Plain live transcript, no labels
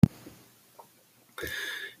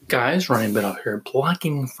Guys, Ryan Biddle here,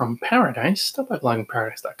 blogging from paradise. Stop by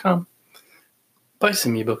bloggingparadise.com. Buy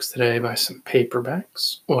some ebooks today, buy some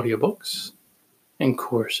paperbacks, audiobooks, and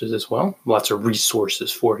courses as well. Lots of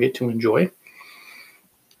resources for you to enjoy.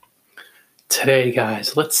 Today,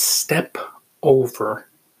 guys, let's step over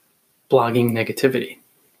blogging negativity.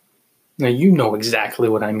 Now, you know exactly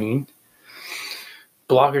what I mean.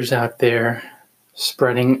 Bloggers out there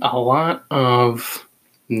spreading a lot of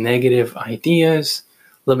negative ideas,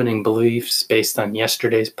 limiting beliefs based on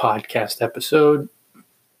yesterday's podcast episode.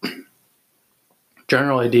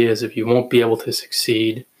 General ideas if you won't be able to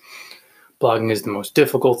succeed, blogging is the most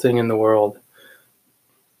difficult thing in the world,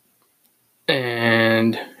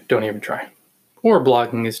 and don't even try. Or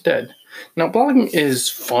blogging is dead. Now, blogging is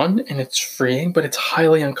fun and it's freeing, but it's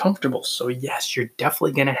highly uncomfortable. So yes, you're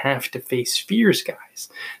definitely going to have to face fears, guys.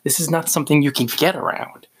 This is not something you can get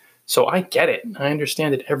around. So I get it. I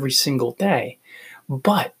understand it every single day.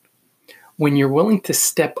 But when you're willing to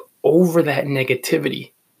step over that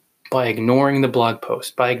negativity by ignoring the blog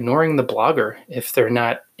post, by ignoring the blogger if they're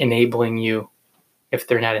not enabling you, if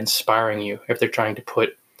they're not inspiring you, if they're trying to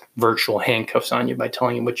put virtual handcuffs on you by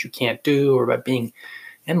telling you what you can't do or by being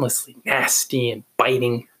endlessly nasty and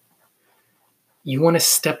biting, you want to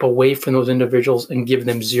step away from those individuals and give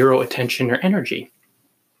them zero attention or energy.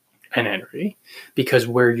 Because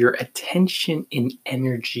where your attention and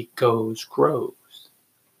energy goes, grows.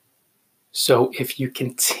 So if you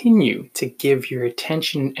continue to give your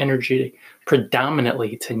attention and energy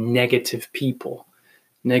predominantly to negative people,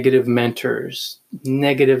 negative mentors,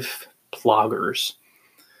 negative bloggers,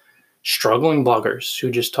 struggling bloggers who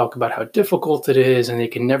just talk about how difficult it is and they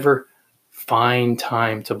can never find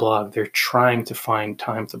time to blog. They're trying to find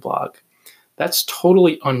time to blog. That's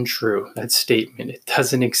totally untrue, that statement. It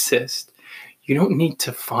doesn't exist. You don't need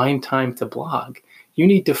to find time to blog. You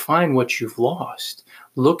need to find what you've lost.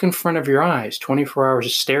 Look in front of your eyes. 24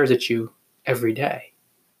 hours stares at you every day.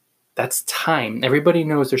 That's time. Everybody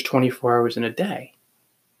knows there's 24 hours in a day,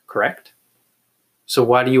 correct? So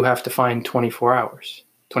why do you have to find 24 hours?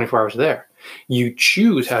 24 hours there. You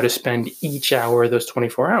choose how to spend each hour of those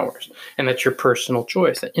 24 hours. And that's your personal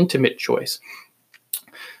choice, an intimate choice.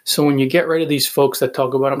 So when you get rid of these folks that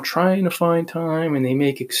talk about, I'm trying to find time, and they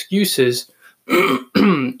make excuses,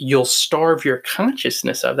 you'll starve your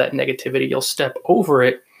consciousness of that negativity. You'll step over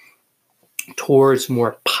it towards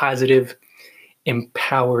more positive,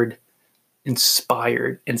 empowered,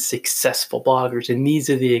 inspired, and successful bloggers. And these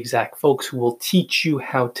are the exact folks who will teach you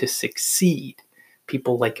how to succeed.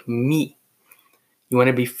 People like me. You want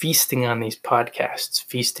to be feasting on these podcasts,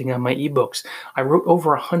 feasting on my ebooks. I wrote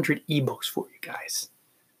over 100 ebooks for you guys.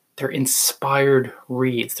 They're inspired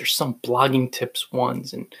reads. There's some blogging tips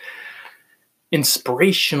ones and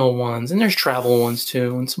inspirational ones, and there's travel ones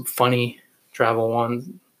too, and some funny travel ones,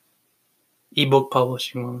 ebook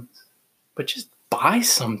publishing ones. But just buy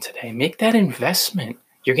some today. Make that investment.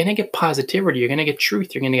 You're going to get positivity. You're going to get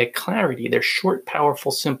truth. You're going to get clarity. They're short,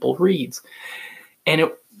 powerful, simple reads.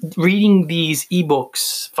 And reading these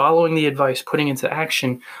ebooks, following the advice, putting into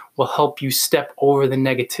action will help you step over the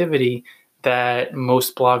negativity that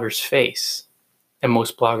most bloggers face and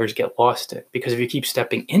most bloggers get lost in. Because if you keep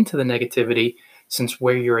stepping into the negativity, since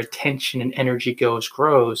where your attention and energy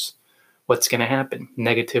grows, what's going to happen?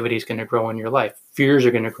 Negativity is going to grow in your life. Fears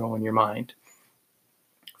are going to grow in your mind.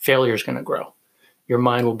 Failure is going to grow. Your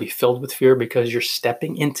mind will be filled with fear because you're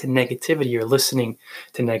stepping into negativity. You're listening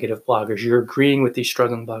to negative bloggers. You're agreeing with these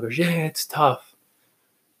struggling bloggers. Yeah, it's tough.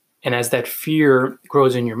 And as that fear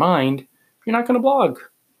grows in your mind, you're not going to blog.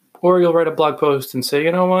 Or you'll write a blog post and say,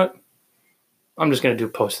 you know what? I'm just going to do a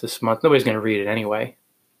post this month. Nobody's going to read it anyway.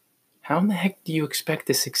 How in the heck do you expect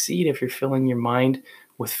to succeed if you're filling your mind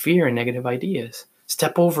with fear and negative ideas?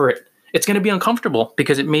 Step over it. It's going to be uncomfortable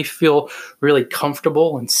because it may feel really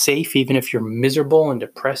comfortable and safe, even if you're miserable and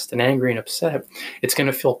depressed and angry and upset. It's going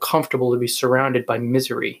to feel comfortable to be surrounded by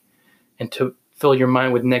misery and to fill your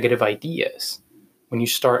mind with negative ideas. When you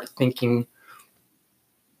start thinking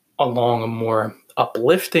along a more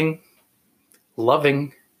uplifting,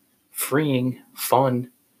 loving, freeing,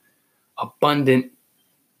 fun, abundant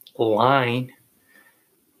line,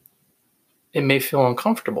 it may feel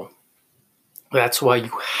uncomfortable. That's why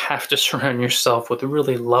you have to surround yourself with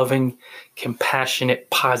really loving, compassionate,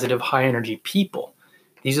 positive, high energy people.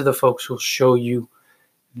 These are the folks who will show you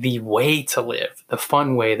the way to live, the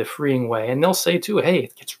fun way, the freeing way. And they'll say too, hey,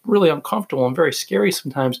 it gets really uncomfortable and very scary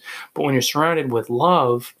sometimes, but when you're surrounded with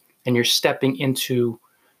love and you're stepping into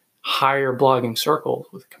higher blogging circles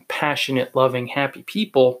with compassionate, loving, happy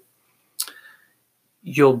people,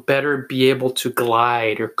 you'll better be able to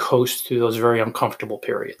glide or coast through those very uncomfortable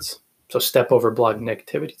periods. So step over blogging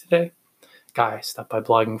negativity today. Guys, stop by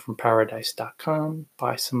bloggingfromparadise.com.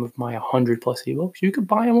 Buy some of my 100 plus ebooks. You could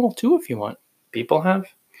buy them all too if you want. People have.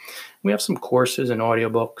 We have some courses and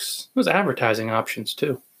audiobooks. There's advertising options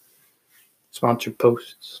too. Sponsored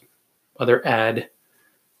posts, other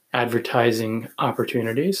advertising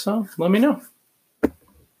opportunities. So let me know.